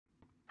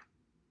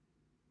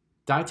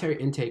dietary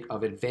intake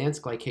of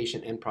advanced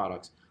glycation end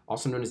products,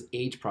 also known as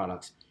AGE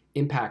products,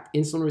 impact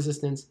insulin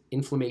resistance,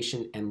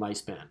 inflammation, and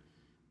lifespan.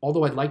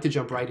 Although I'd like to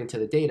jump right into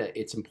the data,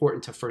 it's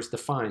important to first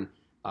define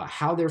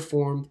how they're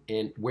formed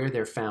and where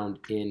they're found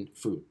in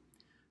food.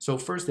 So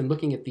first, in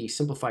looking at the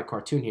simplified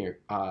cartoon here,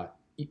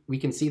 we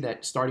can see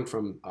that starting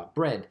from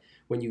bread,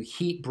 when you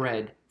heat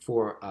bread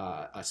for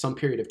some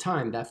period of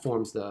time, that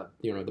forms the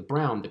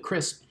brown, the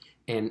crisp,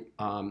 and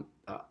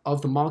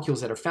of the molecules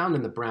that are found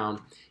in the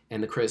brown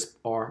and the crisp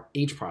are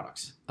AGE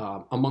products,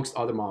 amongst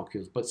other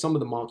molecules. But some of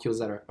the molecules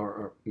that are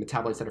or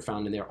metabolites that are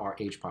found in there are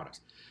AGE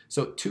products.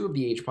 So two of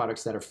the AGE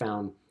products that are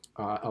found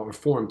or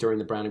formed during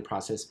the browning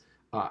process,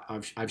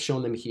 I've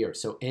shown them here.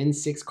 So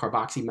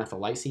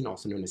N6-carboxymethylysine,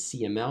 also known as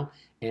CML,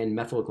 and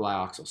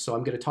methylglyoxal. So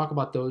I'm going to talk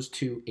about those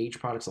two AGE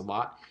products a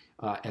lot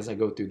as I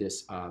go through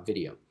this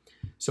video.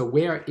 So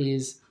where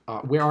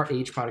are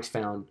AGE products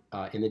found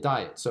in the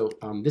diet? So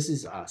this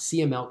is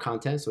CML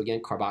content, so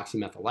again,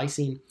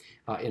 carboxymethylysine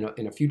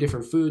in a few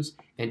different foods,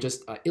 and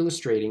just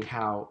illustrating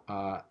how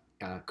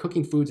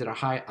cooking foods at a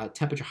high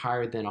temperature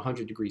higher than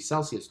 100 degrees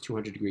Celsius,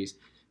 200 degrees,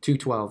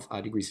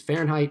 212 degrees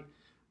Fahrenheit,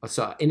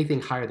 so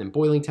anything higher than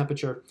boiling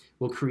temperature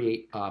will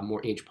create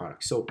more AGE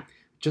products. So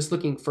just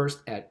looking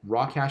first at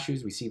raw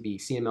cashews, we see the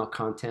CML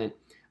content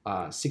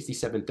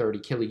 6730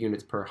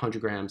 kilounits per 100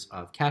 grams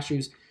of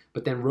cashews,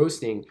 but then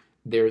roasting,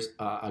 there's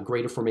a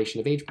greater formation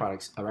of AGE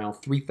products, around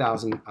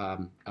 3,000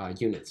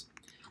 units.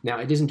 Now,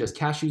 it isn't just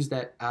cashews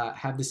that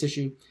have this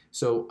issue.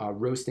 So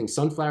roasting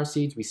sunflower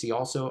seeds, we see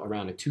also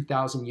around a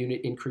 2,000 unit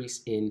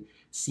increase in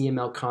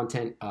CML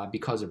content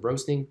because of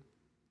roasting.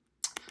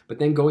 But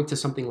then going to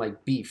something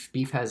like beef,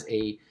 beef has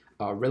a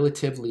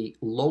relatively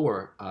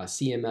lower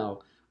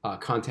CML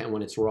content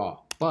when it's raw.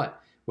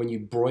 But when you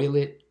broil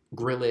it,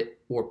 grill it,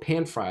 or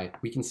pan fry it,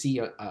 we can see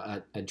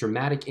a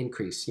dramatic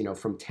increase,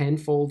 from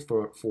 10-fold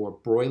for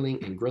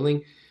broiling and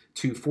grilling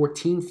to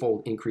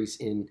 14-fold increase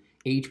in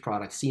AGE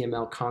product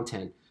CML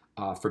content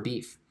for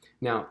beef.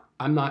 Now,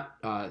 I'm not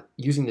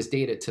using this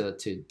data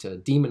to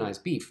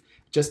demonize beef,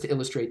 just to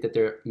illustrate that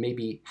there may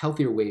be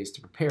healthier ways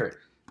to prepare it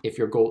if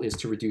your goal is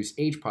to reduce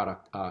AGE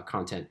product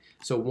content.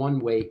 So one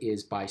way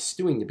is by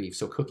stewing the beef,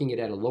 so cooking it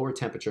at a lower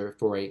temperature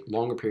for a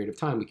longer period of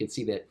time. We can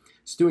see that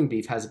stewing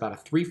beef has about a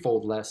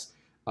 3-fold less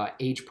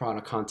AGE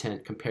product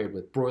content compared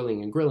with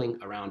broiling and grilling,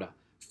 around a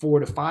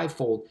 4 to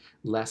 5-fold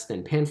less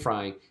than pan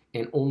frying,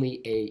 and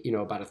only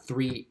about a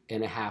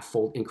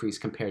 3.5-fold increase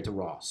compared to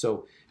raw.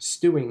 So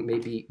stewing may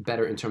be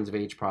better in terms of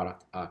AGE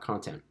product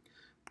content.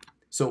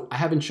 So I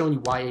haven't shown you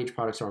why AGE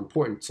products are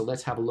important, so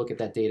let's have a look at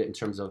that data in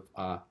terms of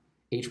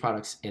AGE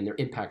products and their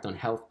impact on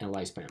health and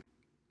lifespan.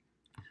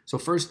 So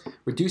first,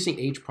 reducing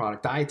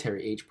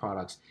dietary AGE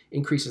products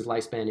increases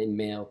lifespan in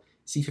male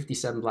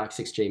C57 black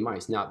 6J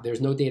mice. Now,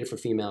 there's no data for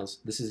females.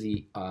 This is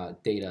the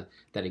data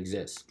that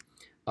exists.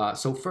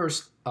 So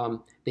first,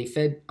 they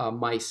fed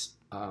mice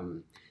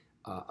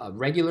a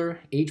regular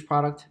AGE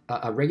product,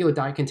 a regular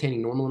diet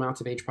containing normal amounts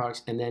of AGE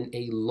products, and then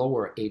a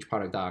lower AGE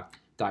product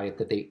diet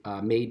that they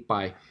made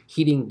by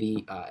heating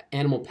the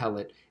animal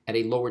pellet at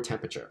a lower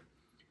temperature.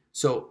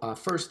 So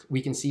first,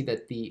 we can see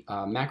that the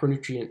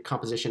macronutrient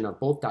composition of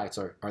both diets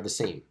are the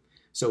same.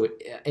 So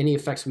any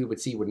effects we would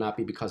see would not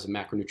be because of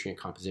macronutrient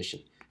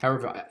composition.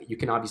 However, you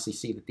can obviously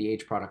see that the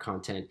AGE product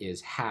content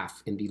is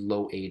half in the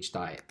low AGE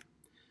diet.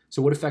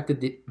 So what effect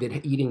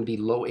did eating the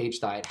low AGE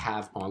diet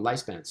have on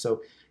lifespan?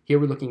 So here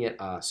we're looking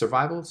at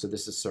survival. So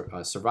this is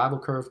a survival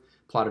curve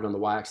plotted on the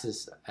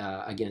y-axis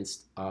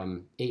against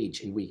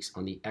age in weeks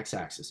on the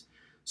x-axis.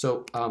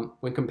 So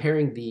when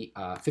comparing the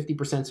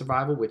 50%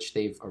 survival, which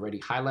they've already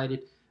highlighted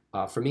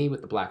for me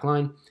with the black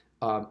line,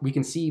 we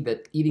can see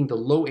that eating the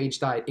low AGE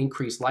diet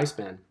increased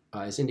lifespan,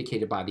 as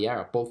indicated by the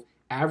arrow, both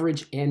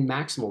average and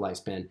maximal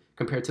lifespan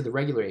compared to the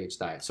regular AGE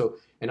diet. So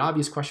an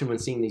obvious question when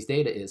seeing these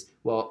data is,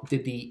 well,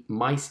 did the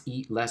mice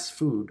eat less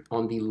food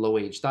on the low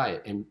AGE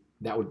diet? And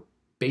that would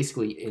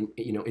basically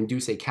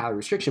induce a calorie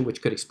restriction,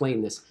 which could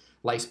explain this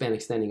lifespan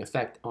extending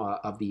effect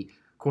of the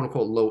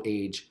quote-unquote low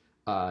AGE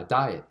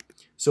diet.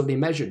 So they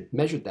measured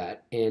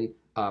that, and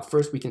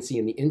first we can see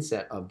in the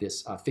inset of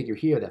this figure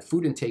here that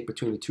food intake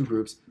between the two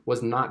groups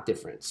was not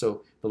different.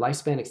 So the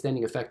lifespan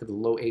extending effect of the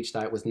low AGE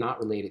diet was not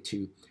related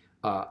to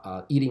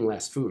eating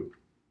less food.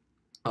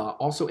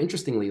 Also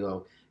interestingly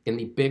though, in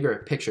the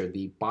bigger picture,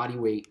 the body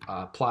weight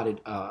plotted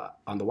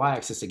on the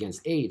y-axis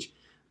against age,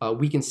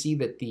 we can see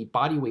that the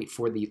body weight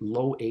for the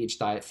low AGE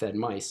diet fed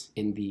mice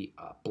in the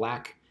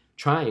black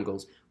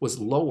triangles was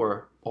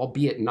lower,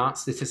 albeit not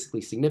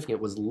statistically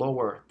significant, was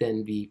lower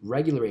than the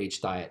regular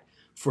AGE diet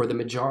for the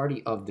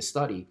majority of the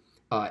study,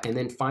 and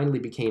then finally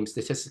became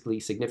statistically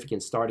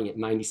significant starting at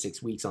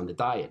 96 weeks on the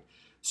diet.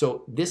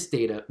 So this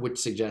data would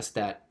suggest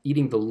that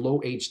eating the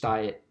low AGE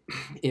diet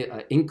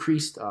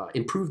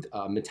improved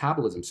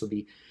metabolism. So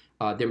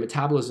their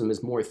metabolism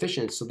is more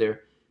efficient. So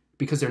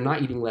because they're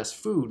not eating less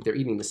food, they're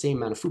eating the same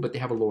amount of food, but they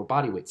have a lower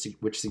body weight,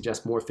 which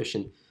suggests more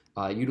efficient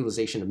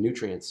utilization of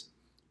nutrients,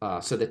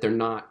 so that they're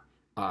not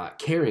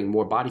carrying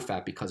more body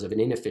fat because of an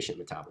inefficient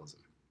metabolism.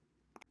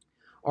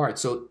 All right,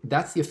 so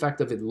that's the effect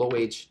of a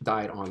low-age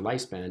diet on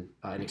lifespan,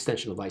 an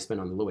extension of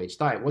lifespan on the low-age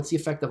diet. What's the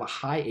effect of a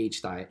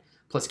high-age diet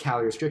plus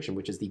calorie restriction,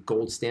 which is the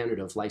gold standard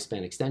of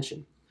lifespan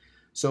extension?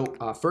 So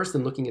first,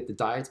 in looking at the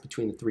diets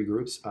between the three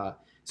groups,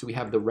 so we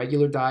have the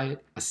regular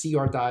diet, a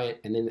CR diet,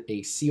 and then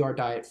a CR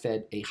diet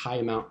fed a high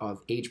amount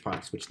of age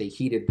products, which they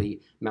heated the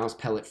mouse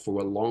pellet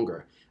for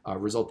longer,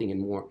 resulting in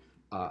more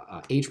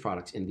age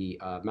products in the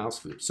mouse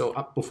food.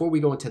 So before we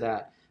go into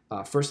that,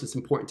 first it's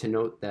important to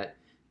note that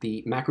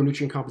the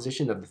macronutrient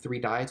composition of the three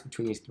diets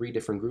between these three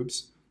different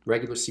groups,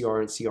 regular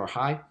CR and CR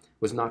high,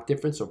 was not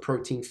different. So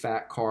protein,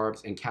 fat,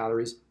 carbs, and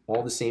calories,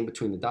 all the same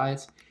between the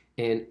diets.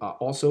 And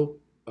also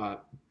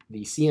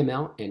the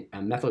CML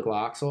and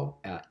methylglyoxal,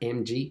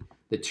 MG,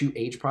 the two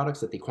age products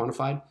that they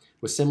quantified,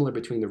 was similar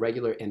between the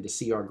regular and the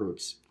CR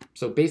groups.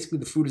 So basically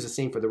the food is the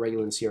same for the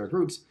regular and CR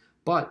groups,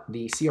 but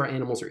the CR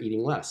animals are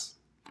eating less.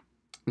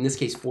 In this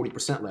case,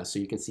 40% less. So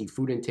you can see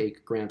food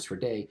intake grams per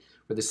day,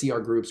 where the CR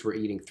groups were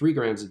eating 3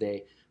 grams a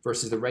day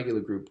versus the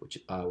regular group, which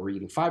were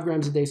eating 5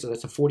 grams a day. So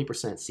that's a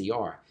 40%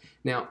 CR.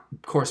 Now,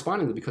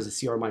 correspondingly, because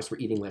the CR mice were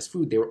eating less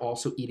food, they were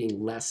also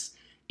eating less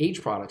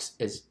age products,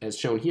 as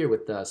shown here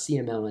with the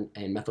CML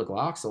and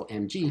methylglyoxal,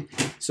 MG.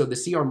 So the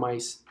CR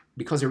mice,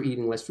 because they were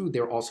eating less food,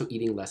 they were also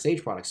eating less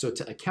age products. So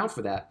to account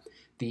for that,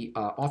 the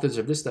authors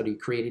of this study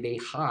created a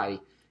high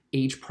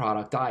age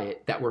product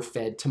diet that were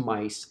fed to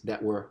mice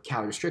that were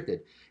calorie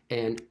restricted,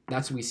 and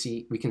that's what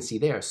we can see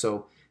there.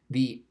 So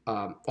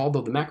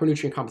although the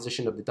macronutrient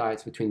composition of the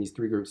diets between these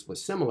three groups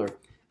was similar,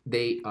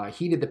 they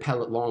heated the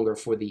pellet longer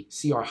for the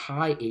CR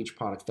high age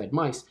product fed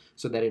mice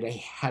so that it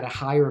had a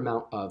higher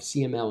amount of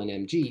CML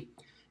and MG,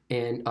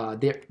 and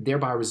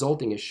thereby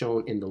resulting, as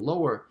shown in the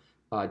lower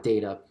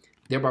data,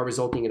 thereby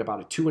resulting in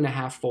about a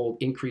 2.5-fold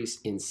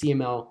increase in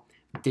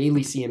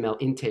daily CML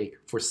intake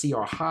for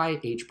CR high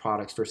age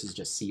products versus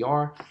just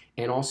CR,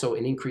 and also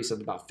an increase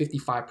of about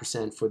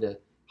 55% for the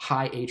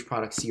high age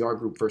product CR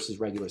group versus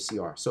regular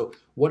CR. So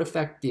what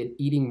effect did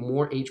eating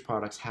more age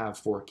products have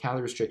for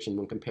calorie restriction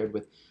when compared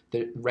with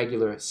the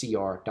regular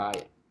CR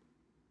diet?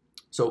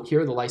 So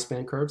here are the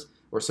lifespan curves,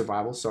 or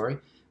survival, sorry.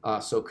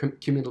 So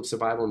cumulative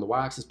survival on the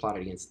y-axis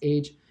plotted against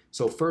age.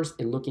 So first,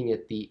 in looking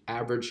at the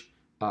average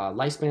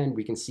lifespan,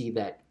 we can see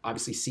that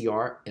obviously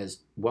CR, as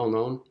well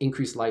known,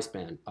 increased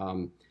lifespan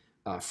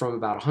from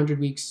about 100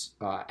 weeks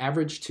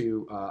average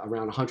to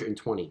around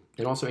 120,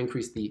 and also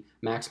increased the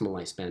maximal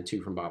lifespan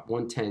too from about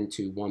 110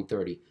 to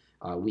 130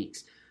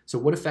 weeks. So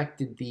what effect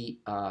did the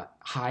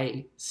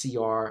high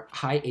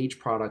age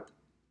product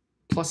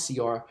plus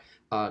CR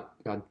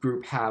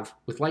group have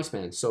with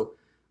lifespan? So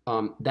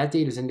that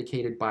data is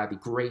indicated by the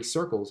gray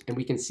circles, and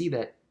we can see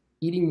that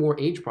eating more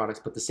age products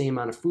but the same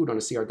amount of food on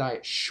a CR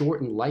diet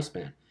shortened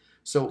lifespan.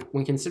 So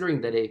when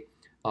considering that a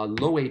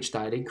low age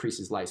diet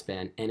increases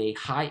lifespan and a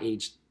high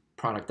age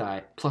product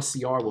diet plus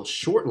CR will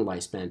shorten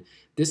lifespan,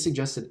 this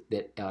suggested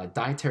that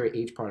dietary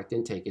age product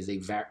intake is a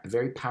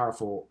very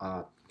powerful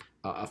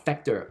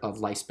effector of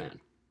lifespan.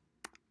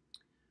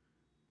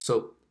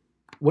 So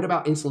what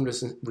about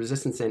insulin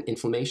resistance and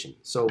inflammation?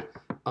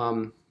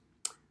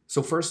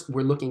 So first,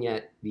 we're looking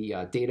at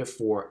the data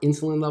for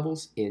insulin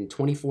levels in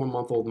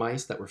 24-month-old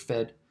mice that were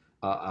fed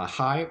a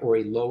high or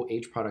a low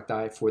age product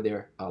diet for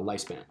their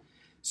lifespan.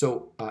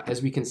 So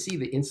as we can see,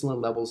 the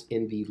insulin levels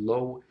in the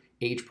low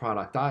age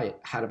product diet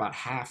had about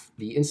half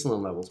the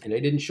insulin levels. And I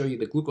didn't show you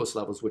the glucose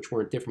levels, which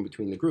weren't different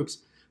between the groups.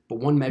 But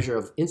one measure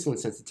of insulin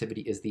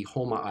sensitivity is the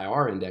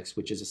HOMA-IR index,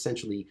 which is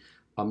essentially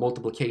a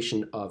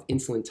multiplication of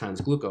insulin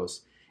times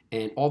glucose.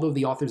 And although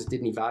the authors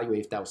didn't evaluate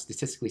if that was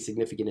statistically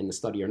significant in the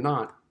study or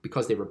not,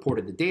 because they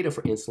reported the data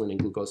for insulin and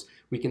glucose,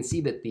 we can see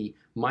that the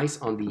mice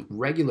on the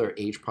regular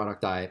age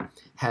product diet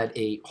had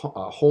a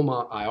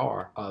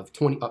HOMA-IR of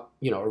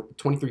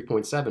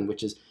 23.7,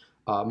 which is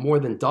more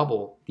than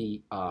double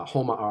the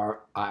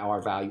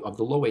HOMA-IR value of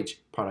the low age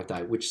product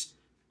diet, which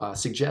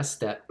suggests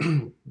that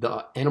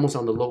the animals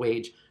on the low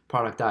age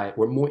product diet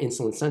were more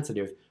insulin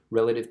sensitive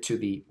relative to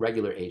the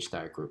regular age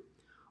diet group.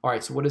 All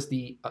right, so what's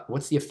the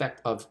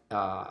effect of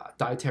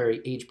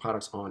dietary age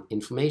products on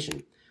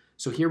inflammation?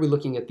 So here we're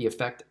looking at the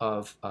effect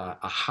of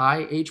a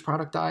high age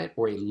product diet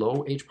or a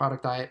low age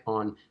product diet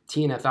on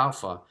TNF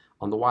alpha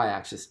on the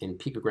y-axis in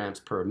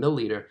picograms per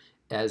milliliter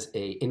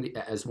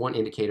as one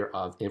indicator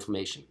of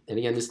inflammation. And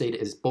again,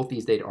 both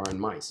these data are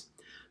in mice.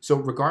 So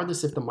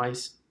regardless if the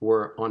mice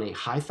were on a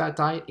high fat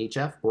diet,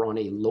 HF, or on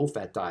a low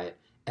fat diet,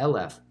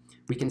 LF,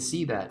 we can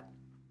see that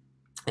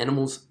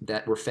animals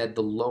that were fed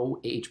the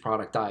low age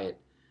product diet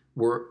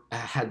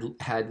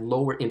had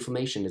lower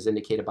inflammation, as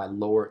indicated by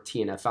lower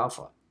TNF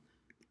alpha.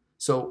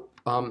 So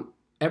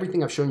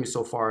everything I've shown you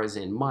so far is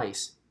in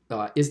mice.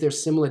 Is there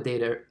similar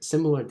data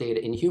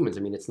in humans?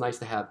 I mean, it's nice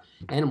to have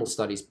animal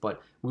studies,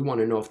 but we want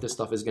to know if this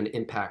stuff is going to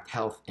impact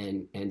health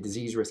and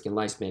disease risk and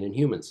lifespan in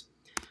humans.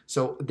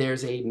 So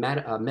there's a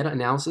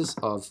meta-analysis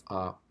of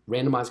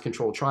randomized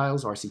controlled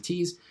trials,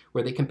 RCTs,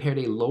 where they compared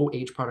a low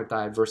age product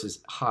diet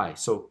versus high.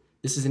 So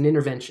This is an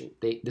intervention.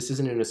 This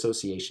isn't an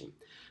association.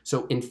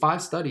 So in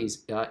 5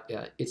 studies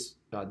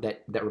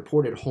that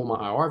reported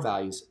HOMA-IR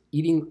values,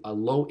 eating a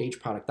low age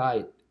product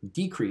diet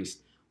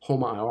decreased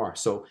HOMA-IR.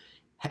 So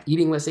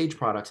eating less age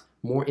products,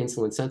 more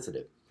insulin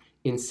sensitive.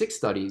 In 6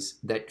 studies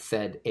that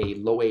fed a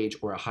low age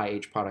or a high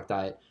age product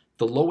diet,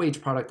 the low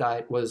age product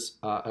diet was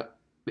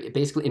it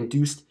basically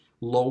induced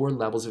lower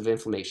levels of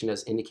inflammation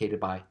as indicated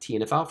by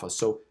TNF-alpha.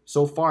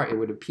 So far it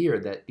would appear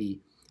that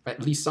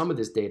at least some of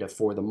this data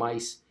for the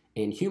mice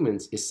and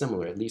humans is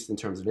similar, at least in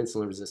terms of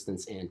insulin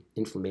resistance and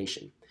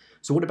inflammation.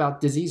 So what about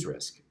disease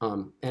risk?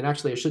 And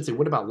actually I should say,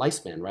 what about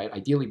lifespan, right?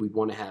 Ideally we'd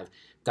want to have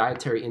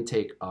dietary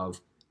intake of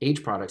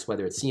age products,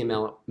 whether it's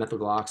CML,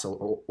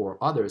 methylglyoxal, or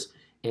others,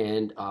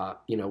 and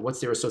what's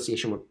their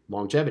association with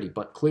longevity.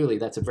 But clearly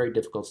that's a very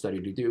difficult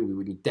study to do. We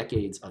would need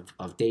decades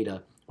of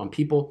data on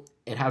people.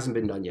 It hasn't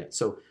been done yet.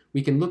 So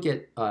we can look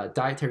at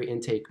dietary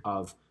intake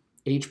of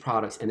age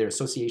products and their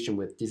association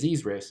with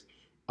disease risk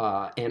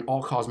and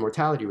all-cause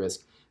mortality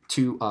risk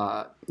to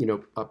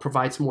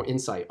provide some more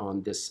insight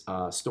on this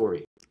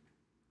story.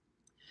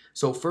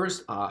 So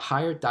first,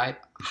 higher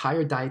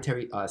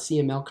dietary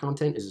CML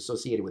content is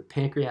associated with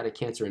pancreatic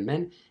cancer in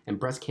men and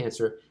breast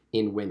cancer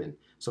in women.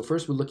 So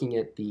first we're looking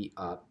at the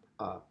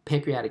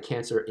pancreatic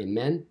cancer in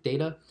men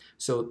data.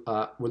 So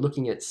we're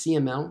looking at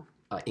CML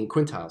in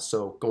quintiles.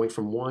 So going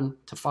from 1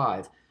 to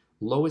 5,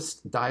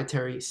 lowest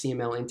dietary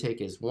CML intake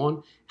is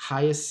 1,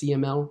 highest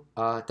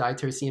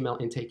dietary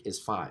CML intake is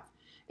 5.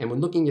 And we're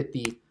looking at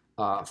the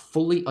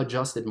fully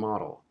adjusted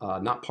model,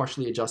 not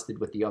partially adjusted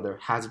with the other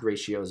hazard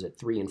ratios at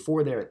 3 and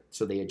 4 there,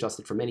 so they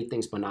adjusted for many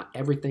things but not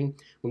everything.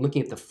 We're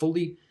looking at the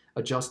fully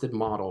adjusted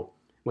model.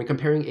 When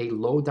comparing a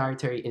low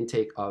dietary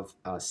intake of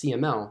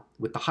CML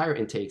with the higher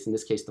intakes, in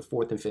this case the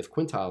 4th and 5th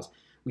quintiles,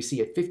 we see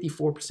a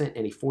 54%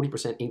 and a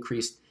 40%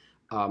 increased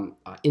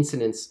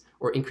incidence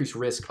or increased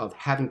risk of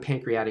having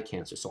pancreatic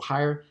cancer. So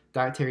higher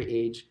dietary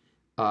age,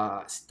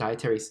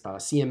 dietary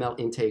CML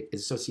intake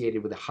is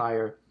associated with a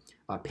higher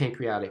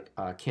pancreatic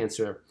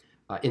cancer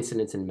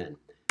incidence in men.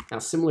 Now,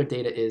 similar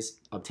data is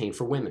obtained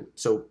for women.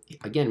 So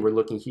again, we're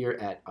looking here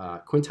at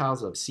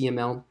quintiles of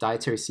CML,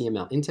 dietary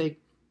CML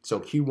intake. So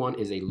Q1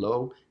 is a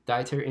low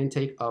dietary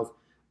intake of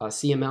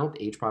CML,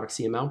 the age product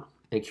CML,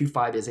 and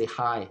Q5 is a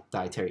high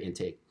dietary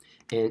intake.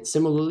 And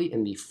similarly,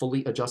 in the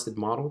fully adjusted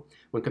model,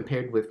 when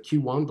compared with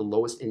Q1, the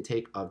lowest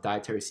intake of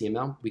dietary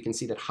CML, we can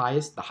see that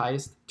the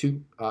highest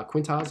 2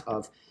 quintiles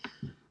of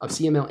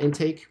CML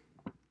intake,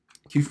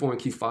 Q4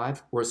 and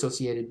Q5, were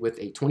associated with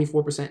a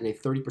 24% and a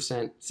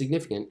 30%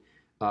 significant,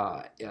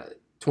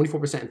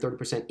 24% and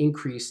 30%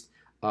 increased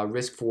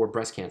risk for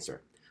breast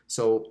cancer.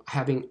 So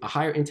having a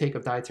higher intake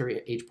of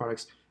dietary age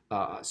products,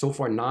 so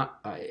far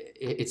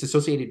it's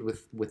associated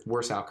with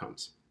worse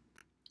outcomes.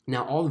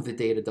 Now, all of the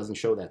data doesn't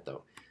show that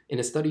though. In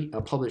a study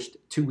published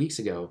 2 weeks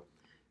ago,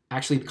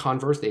 actually the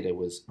converse data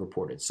was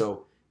reported.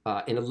 So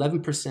an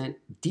 11%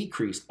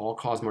 decreased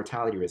all-cause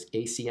mortality risk,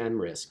 ACM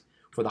risk,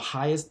 for the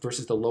highest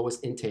versus the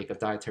lowest intake of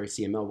dietary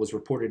CML was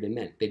reported in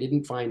men. They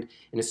didn't find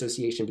an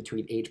association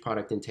between age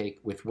product intake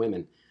with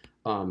women.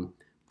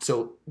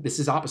 So this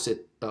is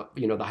opposite,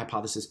 the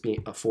hypothesis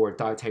being for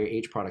dietary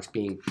age products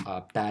being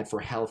bad for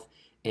health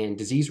and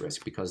disease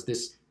risk, because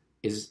this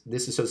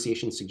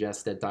association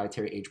suggests that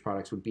dietary age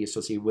products would be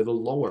associated with a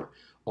lower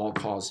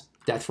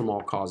death from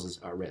all causes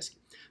risk.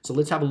 So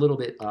let's have a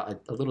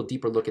little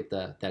deeper look at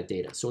that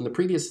data. So in the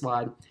previous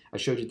slide, I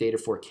showed you data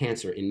for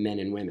cancer in men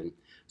and women.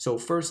 So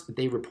first,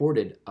 they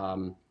reported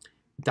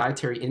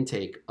dietary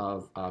intake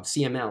of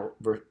CML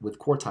with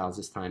quartiles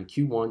this time,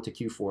 Q1 to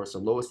Q4. So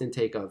lowest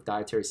intake of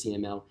dietary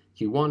CML,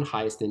 Q1,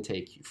 highest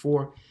intake,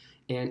 Q4.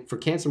 And for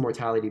cancer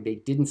mortality, they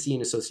didn't see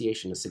an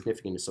association, a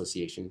significant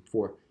association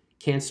for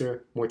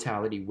cancer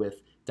mortality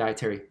with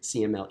dietary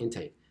CML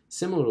intake.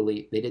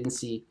 Similarly, they didn't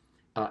see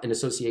an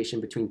association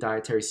between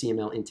dietary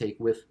CML intake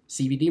with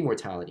CVD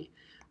mortality.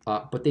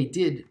 But they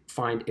did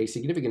find a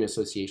significant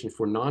association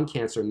for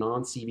non-cancer,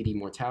 non-CVD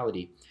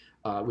mortality,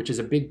 which is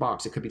a big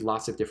box. It could be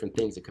lots of different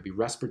things. It could be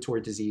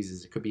respiratory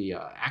diseases. It could be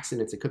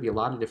accidents. It could be a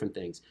lot of different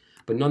things.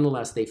 But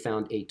nonetheless, they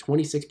found a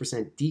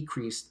 26%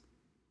 decreased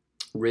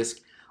risk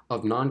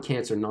of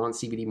non-cancer,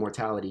 non-CVD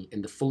mortality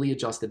in the fully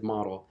adjusted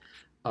model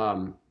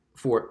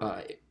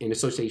in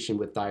association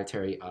with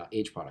dietary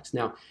age products.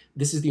 Now,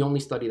 this is the only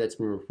study that's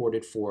been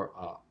reported for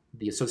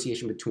the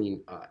association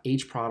between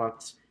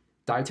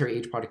dietary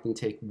age product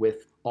intake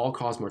with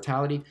all-cause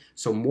mortality.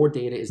 So more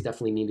data is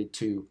definitely needed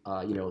to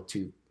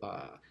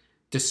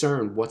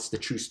discern what's the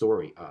true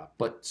story.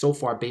 But so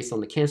far, based on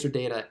the cancer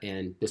data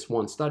and this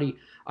one study,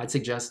 I'd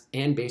suggest,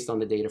 and based on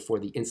the data for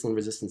the insulin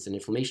resistance and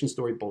inflammation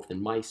story, both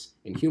in mice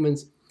and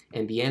humans,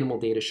 and the animal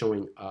data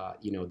showing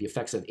the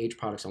effects of age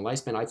products on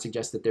lifespan, I'd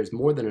suggest that there's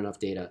more than enough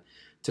data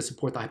to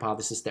support the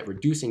hypothesis that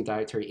reducing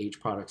dietary age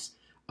products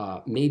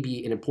may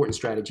be an important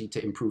strategy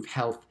to improve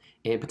health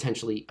and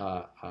potentially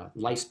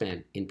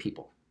lifespan in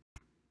people.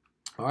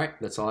 All right,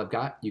 that's all I've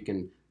got. You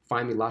can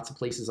find me lots of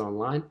places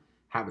online.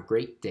 Have a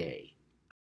great day.